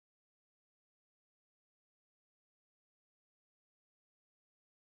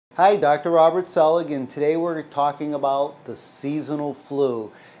Hi, Dr. Robert Selig, and today we're talking about the seasonal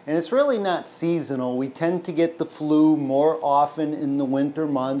flu. And it's really not seasonal. We tend to get the flu more often in the winter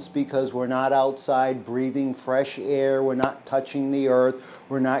months because we're not outside breathing fresh air, we're not touching the earth,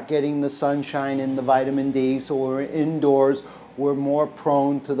 we're not getting the sunshine and the vitamin D, so we're indoors, we're more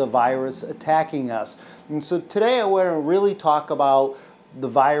prone to the virus attacking us. And so today I want to really talk about the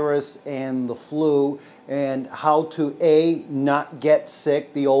virus and the flu and how to A, not get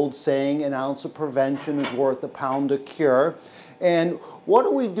sick, the old saying, an ounce of prevention is worth a pound of cure. And what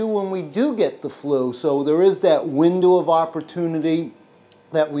do we do when we do get the flu? So there is that window of opportunity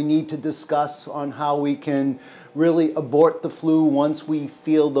that we need to discuss on how we can really abort the flu once we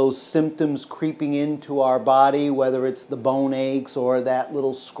feel those symptoms creeping into our body, whether it's the bone aches or that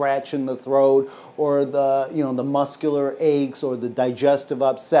little scratch in the throat or the muscular aches or the digestive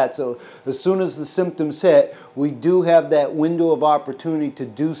upset. So as soon as the symptoms hit, we do have that window of opportunity to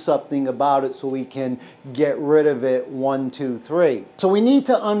do something about it so we can get rid of it 1, 2, 3. So we need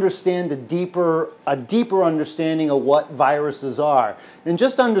to understand a deeper understanding of what viruses are. And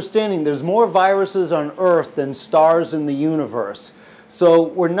just understanding there's more viruses on Earth than stars in the universe. So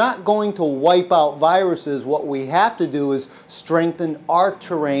we're not going to wipe out viruses. What we have to do is strengthen our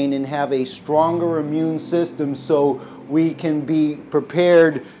terrain and have a stronger immune system so we can be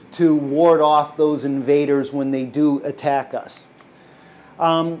prepared to ward off those invaders when they do attack us.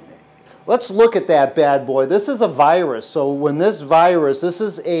 Let's look at that bad boy. This is a virus. So when this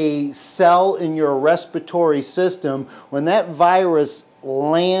is a cell in your respiratory system. When that virus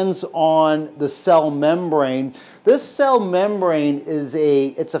lands on the cell membrane, this cell membrane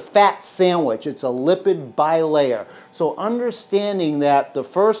it's a fat sandwich. It's a lipid bilayer. So understanding that the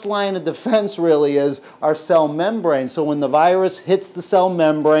first line of defense really is our cell membrane. So when the virus hits the cell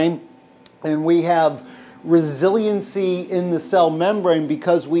membrane, and we have resiliency in the cell membrane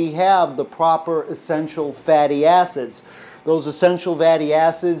because we have the proper essential fatty acids. Those essential fatty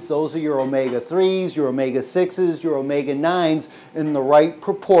acids, those are your omega-3s, your omega-6s, your omega-9s in the right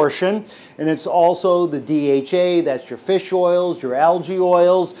proportion. And it's also the DHA, that's your fish oils, your algae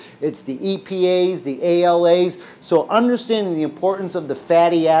oils, it's the EPAs, the ALAs. So understanding the importance of the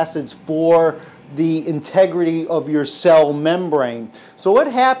fatty acids for the integrity of your cell membrane. So what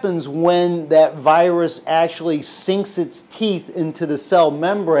happens when that virus actually sinks its teeth into the cell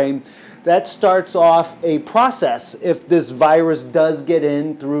membrane? That starts off a process if this virus does get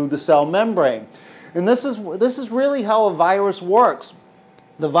in through the cell membrane. And this is really how a virus works.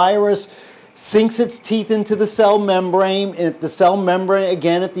 The virus sinks its teeth into the cell membrane, and if the cell membrane,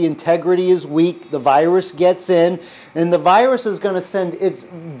 again, if the integrity is weak, the virus gets in, and the virus is going to send its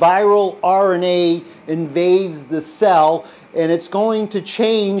viral RNA, invades the cell, and it's going to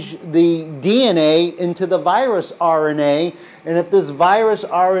change the DNA into the virus RNA. And if this virus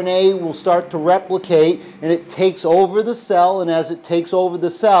RNA will start to replicate and it takes over the cell, and as it takes over the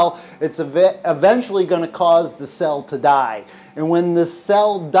cell, it's eventually going to cause the cell to die. And when the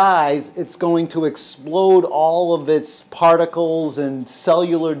cell dies, it's going to explode all of its particles and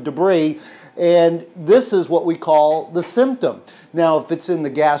cellular debris. And this is what we call the symptom. Now, if it's in the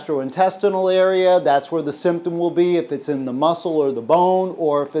gastrointestinal area, that's where the symptom will be. If it's in the muscle or the bone,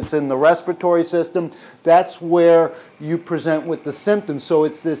 or if it's in the respiratory system, that's where you present with the symptom. So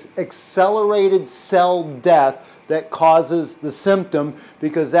it's this accelerated cell death that causes the symptom,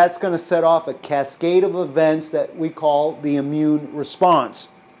 because that's going to set off a cascade of events that we call the immune response.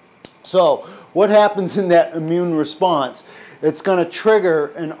 So what happens in that immune response? It's going to trigger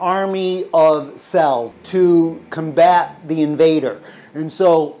an army of cells to combat the invader. And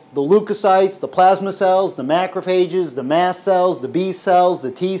so the leukocytes, the plasma cells, the macrophages, the mast cells, the B cells,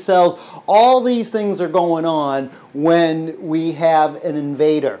 the T cells, all these things are going on when we have an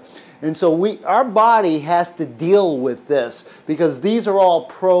invader. And so our body has to deal with this because these are all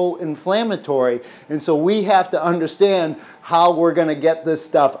pro-inflammatory. And so we have to understand how we're going to get this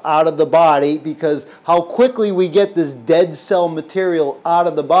stuff out of the body, because how quickly we get this dead cell material out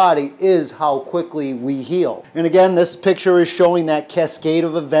of the body is how quickly we heal. And again, this picture is showing that cascade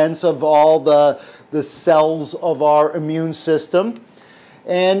of events of all the cells of our immune system.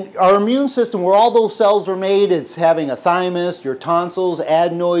 And our immune system, where all those cells are made, it's having a thymus, your tonsils,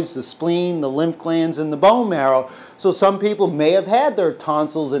 adenoids, the spleen, the lymph glands, and the bone marrow. So some people may have had their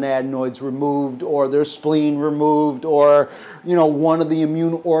tonsils and adenoids removed, or their spleen removed, or one of the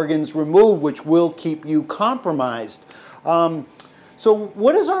immune organs removed, which will keep you compromised. So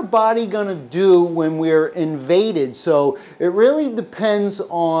what is our body going to do when we're invaded? So it really depends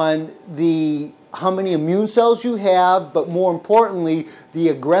on the how many immune cells you have, but more importantly, the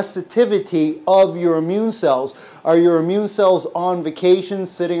aggressivity of your immune cells. Are your immune cells on vacation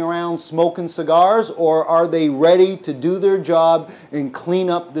sitting around smoking cigars, or are they ready to do their job and clean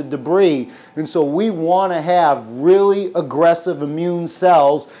up the debris? And so we want to have really aggressive immune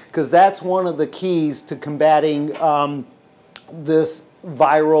cells, because that's one of the keys to combating this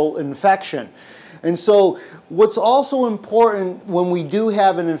viral infection. And so what's also important when we do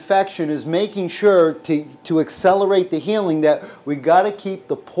have an infection is making sure to accelerate the healing that we got to keep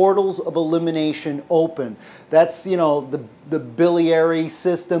the portals of elimination open. That's, you know, the biliary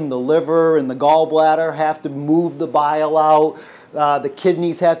system, the liver and the gallbladder have to move the bile out. The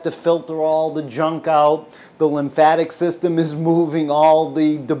kidneys have to filter all the junk out. The lymphatic system is moving all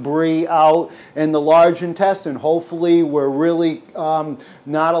the debris out. And the large intestine, hopefully we're really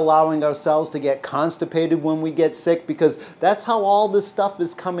not allowing ourselves to get constipated when we get sick, because that's how all this stuff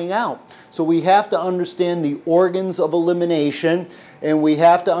is coming out. So we have to understand the organs of elimination, and we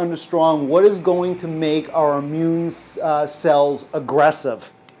have to understand what is going to make our immune cells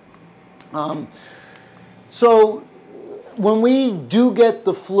aggressive. So when we do get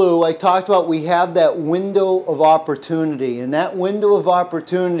the flu, I talked about we have that window of opportunity, and that window of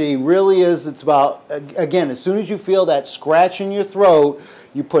opportunity really is, it's about, again, as soon as you feel that scratch in your throat,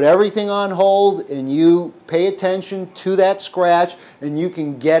 you put everything on hold and you pay attention to that scratch, and you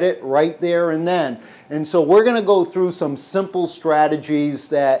can get it right there and then. And so we're going to go through some simple strategies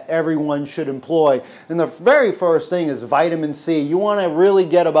that everyone should employ. And the very first thing is vitamin C. You want to really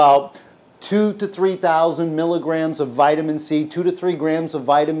get about 2,000 to 3,000 milligrams of vitamin C, 2 to 3 grams of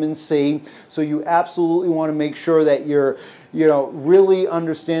vitamin C. So you absolutely want to make sure that you're, really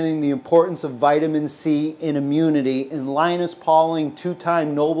understanding the importance of vitamin C in immunity. And Linus Pauling,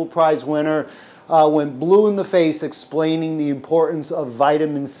 two-time Nobel Prize winner, went blue in the face explaining the importance of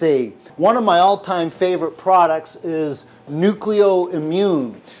vitamin C. One of my all-time favorite products is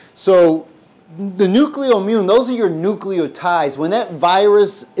Nucleoimmune. So the nucleoimmune, those are your nucleotides. When that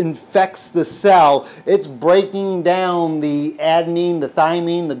virus infects the cell, it's breaking down the adenine, the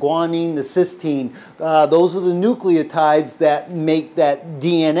thymine, the guanine, the cysteine. Those are the nucleotides that make that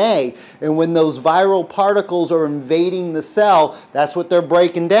DNA. And when those viral particles are invading the cell, that's what they're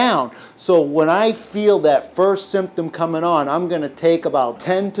breaking down. So when I feel that first symptom coming on, I'm going to take about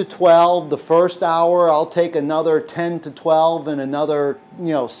 10 to 12 the first hour. I'll take another 10 to 12 in another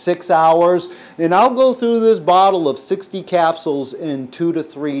 6 hours, and I'll go through this bottle of 60 capsules in 2 to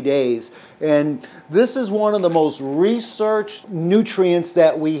 3 days. And this is one of the most researched nutrients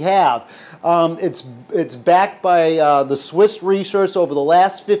that we have. It's backed by the Swiss research over the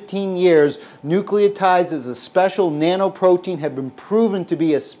last 15 years. Nucleotides as a special nanoprotein have been proven to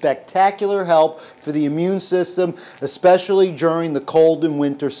be a spectacular help for the immune system, especially during the cold and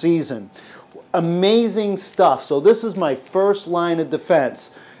winter season. Amazing stuff. So this is my first line of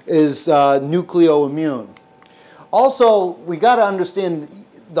defense, is Nucleoimmune. Also, we got to understand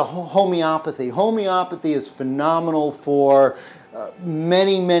the homeopathy. Homeopathy is phenomenal for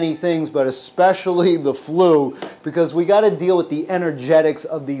many things, but especially the flu, because we got to deal with the energetics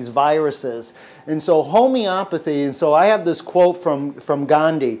of these viruses. And so homeopathy, and so I have this quote from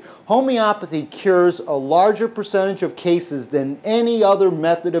Gandhi: homeopathy cures a larger percentage of cases than any other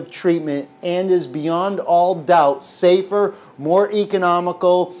method of treatment and is beyond all doubt safer, more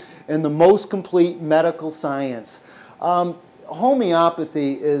economical, and the most complete medical science.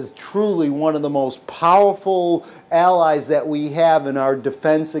 Homeopathy is truly one of the most powerful allies that we have in our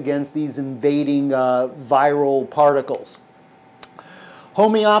defense against these invading viral particles.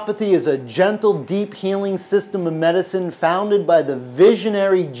 Homeopathy is a gentle, deep healing system of medicine founded by the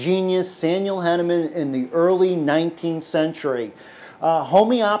visionary genius Samuel Hahnemann in the early 19th century.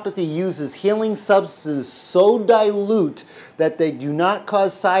 Homeopathy uses healing substances so dilute that they do not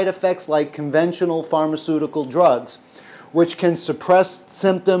cause side effects like conventional pharmaceutical drugs, which can suppress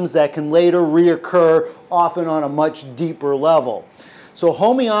symptoms that can later reoccur, often on a much deeper level. So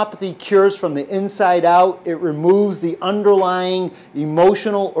homeopathy cures from the inside out. It removes the underlying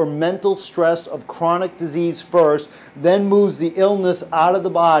emotional or mental stress of chronic disease first, then moves the illness out of the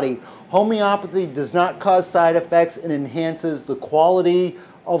body. Homeopathy does not cause side effects and enhances the quality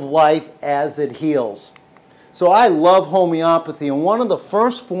of life as it heals. So I love homeopathy, and one of the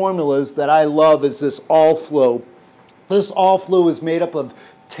first formulas that I love is this All-Flu. This All-Flu is made up of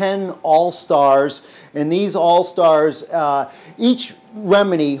 10 All-Stars, and these All-Stars, each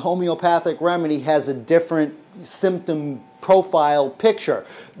remedy, homeopathic remedy, has a different symptom profile picture.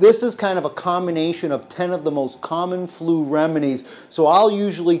 This is kind of a combination of 10 of the most common flu remedies. So I'll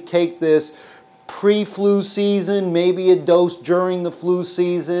usually take this pre-flu season, maybe a dose during the flu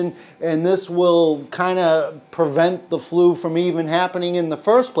season, and this will kind of prevent the flu from even happening in the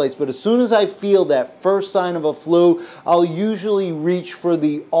first place. But as soon as I feel that first sign of a flu, I'll usually reach for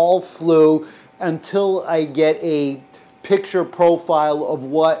the all flu until I get a picture profile of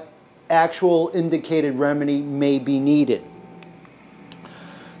what actual indicated remedy may be needed.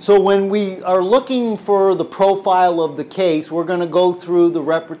 So when we are looking for the profile of the case, we're going to go through the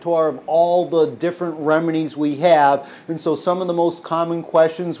repertoire of all the different remedies we have. And so some of the most common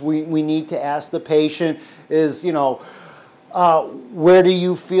questions we need to ask the patient is, you know, where do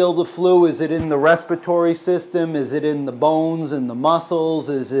you feel the flu? Is it in the respiratory system? Is it in the bones and the muscles?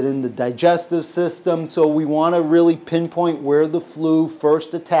 Is it in the digestive system? So we want to really pinpoint where the flu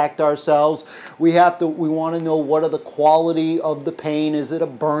first attacked ourselves. We want to know what are the quality of the pain. Is it a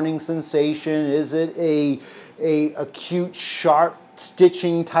burning sensation? Is it a acute sharp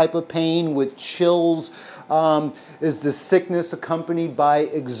stitching type of pain with chills? Is the sickness accompanied by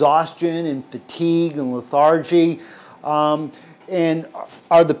exhaustion and fatigue and lethargy? And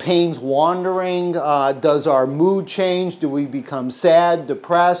are the pains wandering? Does our mood change? Do we become sad,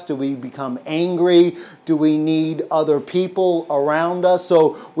 depressed? Do we become angry? Do we need other people around us?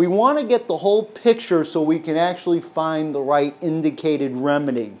 So we want to get the whole picture so we can actually find the right indicated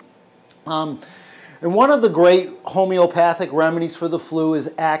remedy. And one of the great homeopathic remedies for the flu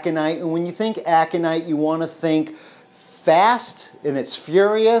is aconite. And when you think aconite, you want to think fast, and it's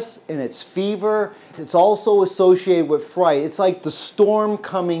furious, and it's fever. It's also associated with fright. It's like the storm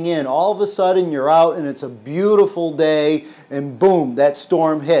coming in. All of a sudden you're out and it's a beautiful day, and boom, that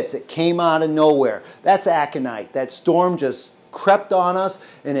storm hits. It came out of nowhere. That's aconite. That storm just crept on us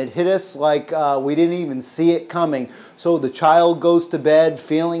and it hit us like we didn't even see it coming. So the child goes to bed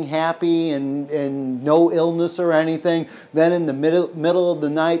feeling happy and no illness or anything. Then in the middle of the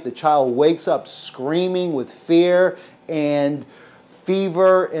night, the child wakes up screaming with fear and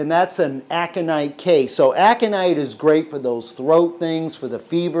fever, and that's an aconite case. So aconite is great for those throat things, for the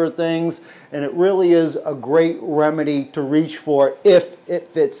fever things, and it really is a great remedy to reach for if it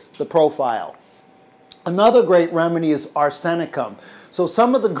fits the profile. Another great remedy is arsenicum. So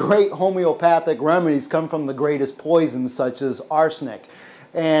some of the great homeopathic remedies come from the greatest poisons, such as arsenic.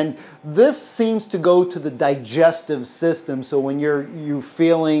 And this seems to go to the digestive system. So when you're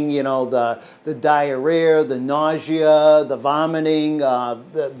feeling, you know, the diarrhea, the nausea, the vomiting,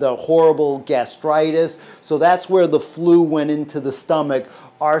 the horrible gastritis, so that's where the flu went into the stomach.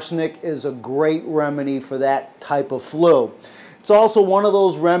 Arsenic is a great remedy for that type of flu. It's also one of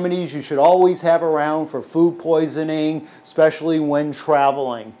those remedies you should always have around for food poisoning, especially when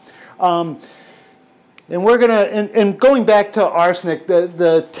traveling. And we're going to, and going back to arsenic,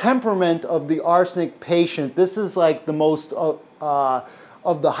 the temperament of the arsenic patient, this is like the most of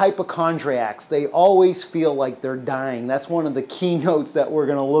the hypochondriacs. They always feel like they're dying. That's one of the keynotes that we're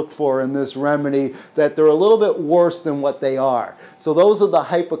going to look for in this remedy, that they're a little bit worse than what they are. So those are the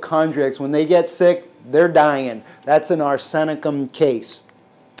hypochondriacs. When they get sick, they're dying. That's an arsenicum case.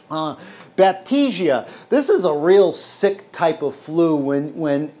 Baptisia, this is a real sick type of flu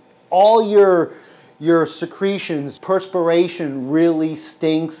when all your secretions, perspiration really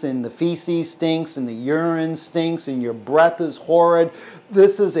stinks, and the feces stinks, and the urine stinks, and your breath is horrid.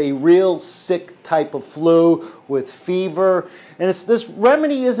 This is a real sick type of flu with fever. And this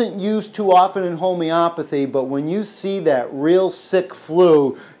remedy isn't used too often in homeopathy, but when you see that real sick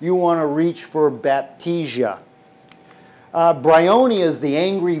flu, you want to reach for Baptisia. Bryonia is the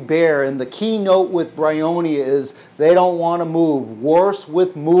angry bear, and the key note with Bryonia is they don't want to move. Worse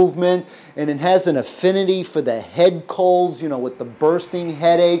with movement, and it has an affinity for the head colds, you know, with the bursting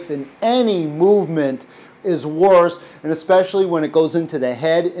headaches, and any movement is worse, and especially when it goes into the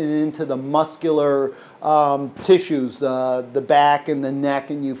head and into the muscular tissues, the back and the neck,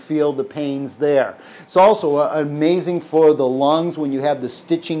 and you feel the pains there. It's also amazing for the lungs when you have the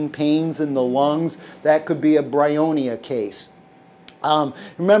stitching pains in the lungs. That could be a Bryonia case.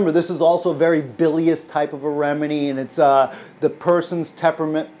 Remember, this is also a very bilious type of a remedy, and it's the person's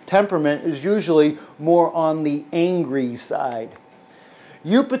temperament is usually more on the angry side.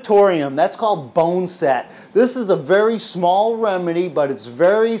 Eupatorium, that's called bone set. This is a very small remedy, but it's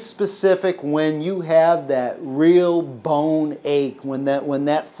very specific when you have that real bone ache, when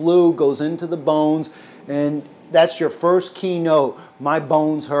that flu goes into the bones, and that's your first keynote, my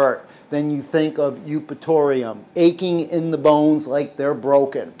bones hurt. Then you think of eupatorium, aching in the bones like they're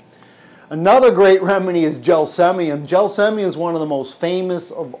broken. Another great remedy is gelsemium. Gelsemium is one of the most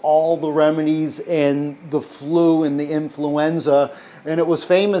famous of all the remedies in the flu and the influenza. and it was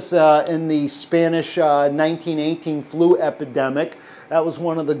famous in the Spanish 1918 flu epidemic. That was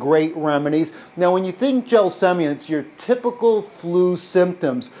one of the great remedies. Now, when you think gelsemium, it's your typical flu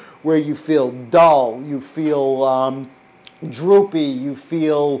symptoms where you feel dull, you feel droopy, you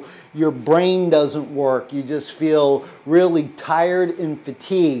feel your brain doesn't work, you just feel really tired and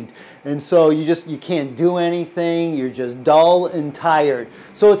fatigued, and so you can't do anything, you're just dull and tired.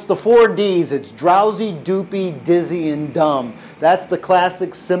 So it's the 4 Ds. It's drowsy, doopy, dizzy, and dumb. That's the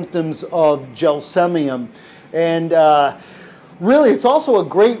classic symptoms of gelsemium. And really, it's also a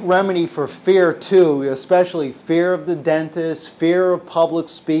great remedy for fear too, especially fear of the dentist, fear of public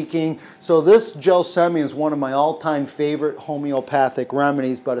speaking. So this gelsemium is one of my all-time favorite homeopathic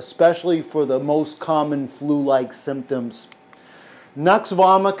remedies, but especially for the most common flu-like symptoms. Nux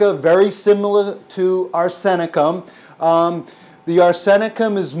vomica, very similar to arsenicum. The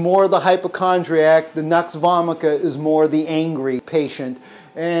arsenicum is more the hypochondriac, the nux vomica is more the angry patient.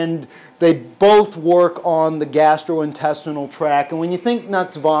 And they both work on the gastrointestinal tract. And when you think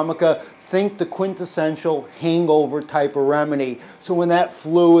nux vomica, think the quintessential hangover type of remedy. So when that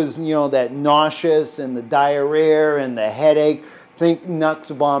flu is, that nauseous and the diarrhea and the headache, think nux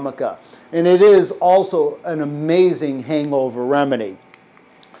vomica. And it is also an amazing hangover remedy.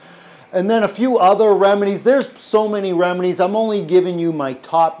 And then a few other remedies. There's so many remedies. I'm only giving you my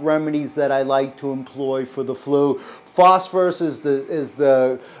top remedies that I like to employ for the flu. Phosphorus is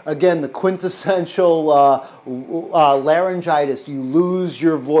again the quintessential laryngitis. You lose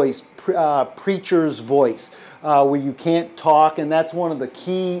your voice, preacher's voice, where you can't talk, and that's one of the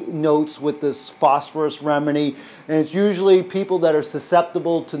key notes with this phosphorus remedy. And it's usually people that are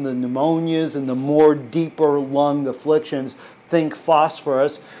susceptible to the pneumonias and the more deeper lung afflictions. Think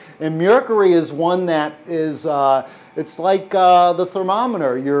phosphorus. And mercury is one that is, it's like the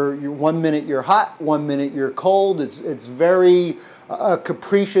thermometer. You're 1 minute you're hot, 1 minute you're cold. It's very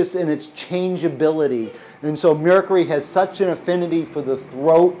capricious in its changeability. And so mercury has such an affinity for the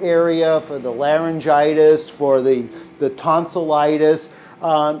throat area, for the laryngitis, for the tonsillitis,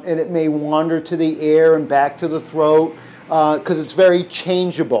 and it may wander to the air and back to the throat because it's very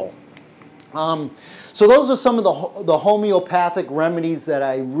changeable. So those are some of the homeopathic remedies that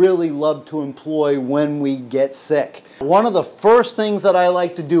I really love to employ when we get sick. One of the first things that I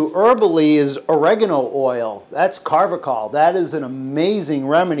like to do herbally is oregano oil. That's Carvacol. That is an amazing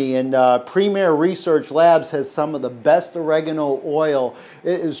remedy, and Premier Research Labs has some of the best oregano oil.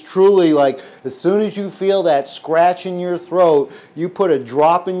 It is truly like, as soon as you feel that scratch in your throat, you put a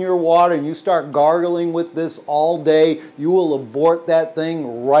drop in your water and you start gargling with this all day, you will abort that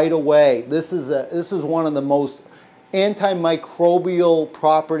thing right away. This is one of the most antimicrobial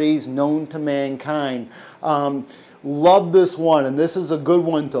properties known to mankind. Love this one, and this is a good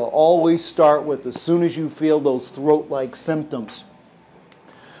one to always start with as soon as you feel those throat-like symptoms.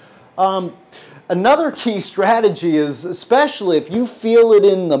 Another key strategy is, especially if you feel it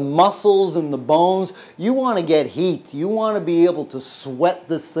in the muscles and the bones, you want to get heat. You want to be able to sweat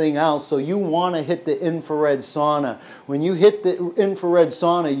this thing out, so you want to hit the infrared sauna. When you hit the infrared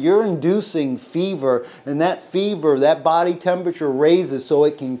sauna, you're inducing fever, and that fever, that body temperature raises so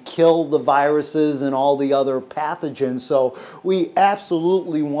it can kill the viruses and all the other pathogens. So we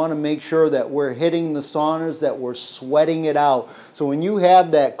absolutely want to make sure that we're hitting the saunas, that we're sweating it out. So when you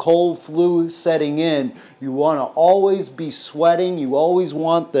have that cold flu setting in, you want to always be sweating. You always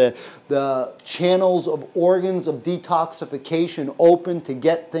want the channels of organs of detoxification open to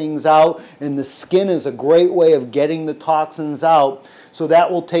get things out, and the skin is a great way of getting the toxins out. So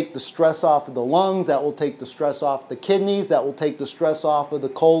that will take the stress off of the lungs, that will take the stress off the kidneys, that will take the stress off of the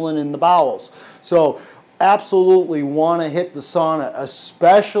colon and the bowels. So absolutely want to hit the sauna,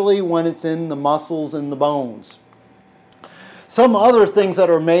 especially when it's in the muscles and the bones. Some other things that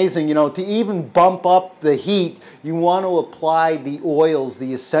are amazing, to even bump up the heat, you want to apply the oils,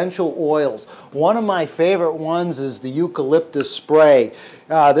 the essential oils. One of my favorite ones is the eucalyptus spray.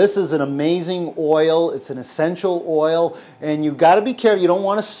 This is an amazing oil. It's an essential oil, and you've got to be careful. You don't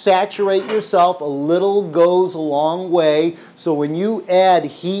want to saturate yourself. A little goes a long way. So when you add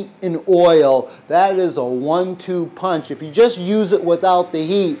heat and oil, that is a 1-2 punch. If you just use it without the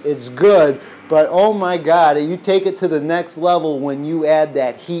heat, it's good. But oh my God, you take it to the next level when you add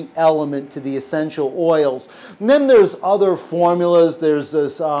that heat element to the essential oils. And then there's other formulas. There's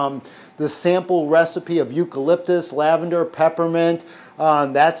this sample recipe of eucalyptus, lavender, peppermint.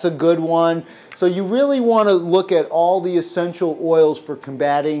 That's a good one. So you really want to look at all the essential oils for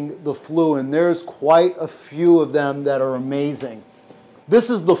combating the flu, and there's quite a few of them that are amazing. This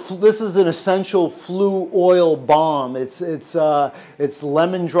is an essential flu oil balm. It's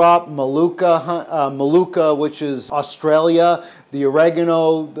lemon drop, Manuka, which is Australia, the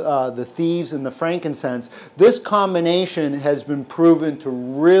oregano, the thieves, and the frankincense. This combination has been proven to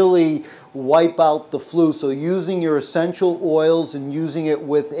really wipe out the flu. So using your essential oils and using it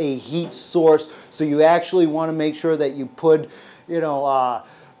with a heat source. So you actually want to make sure that you put,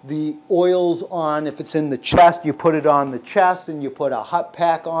 the oils on. If it's in the chest, you put it on the chest, and you put a hot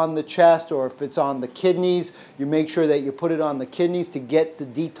pack on the chest, or if it's on the kidneys, you make sure that you put it on the kidneys to get the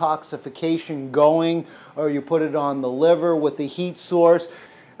detoxification going, or you put it on the liver with the heat source.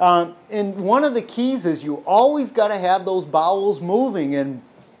 And one of the keys is you always got to have those bowels moving, and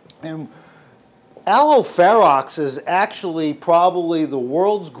aloe ferox is actually probably the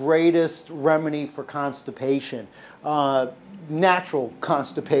world's greatest remedy for constipation. Natural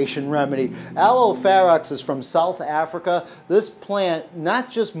constipation remedy. Aloe ferox is from South Africa. This plant not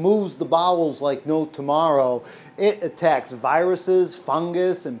just moves the bowels like no tomorrow, it attacks viruses,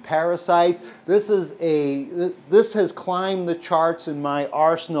 fungus, and parasites. This has climbed the charts in my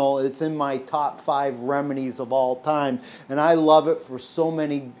arsenal. It's in my top 5 remedies of all time, and I love it for so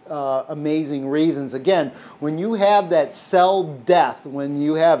many amazing reasons. Again, when you have that cell death, when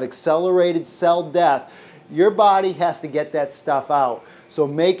you have accelerated cell death, your body has to get that stuff out. So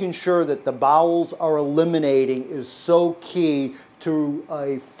making sure that the bowels are eliminating is so key to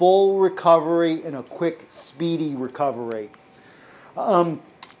a full recovery and a quick, speedy recovery.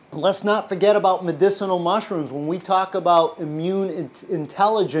 Let's not forget about medicinal mushrooms. When we talk about immune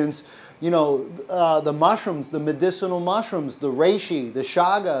intelligence, the mushrooms, the medicinal mushrooms, the reishi, the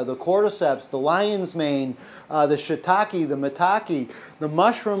chaga, the cordyceps, the lion's mane, the shiitake, the maitake, the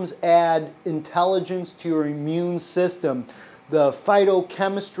mushrooms add intelligence to your immune system. The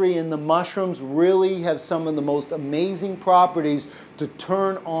phytochemistry in the mushrooms really have some of the most amazing properties to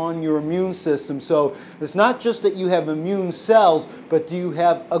turn on your immune system. So it's not just that you have immune cells, but do you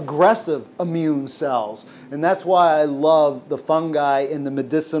have aggressive immune cells? And that's why I love the fungi and the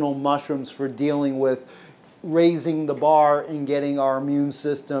medicinal mushrooms for dealing with raising the bar and getting our immune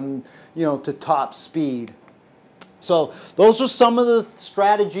system, to top speed. So those are some of the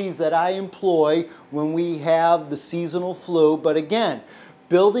strategies that I employ when we have the seasonal flu. But again,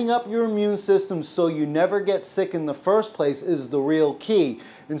 building up your immune system so you never get sick in the first place is the real key.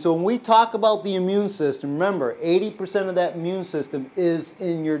 And so when we talk about the immune system, remember, 80% of that immune system is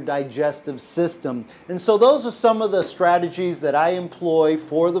in your digestive system. And so those are some of the strategies that I employ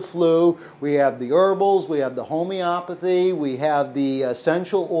for the flu. We have the herbals, we have the homeopathy, we have the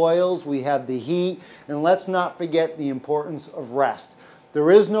essential oils, we have the heat, and let's not forget the importance of rest. There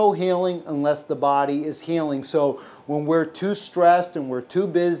is no healing unless the body is healing. So when we're too stressed and we're too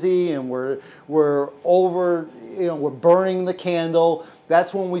busy and we're burning the candle,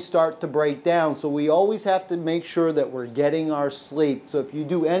 that's when we start to break down. So we always have to make sure that we're getting our sleep. So if you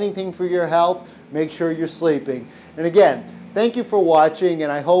do anything for your health, make sure you're sleeping. And again, thank you for watching,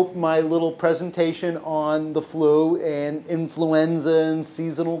 and I hope my little presentation on the flu and influenza and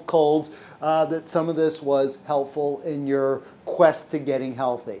seasonal colds, that some of this was helpful in your quest to getting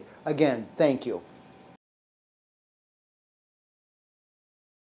healthy. Again, thank you.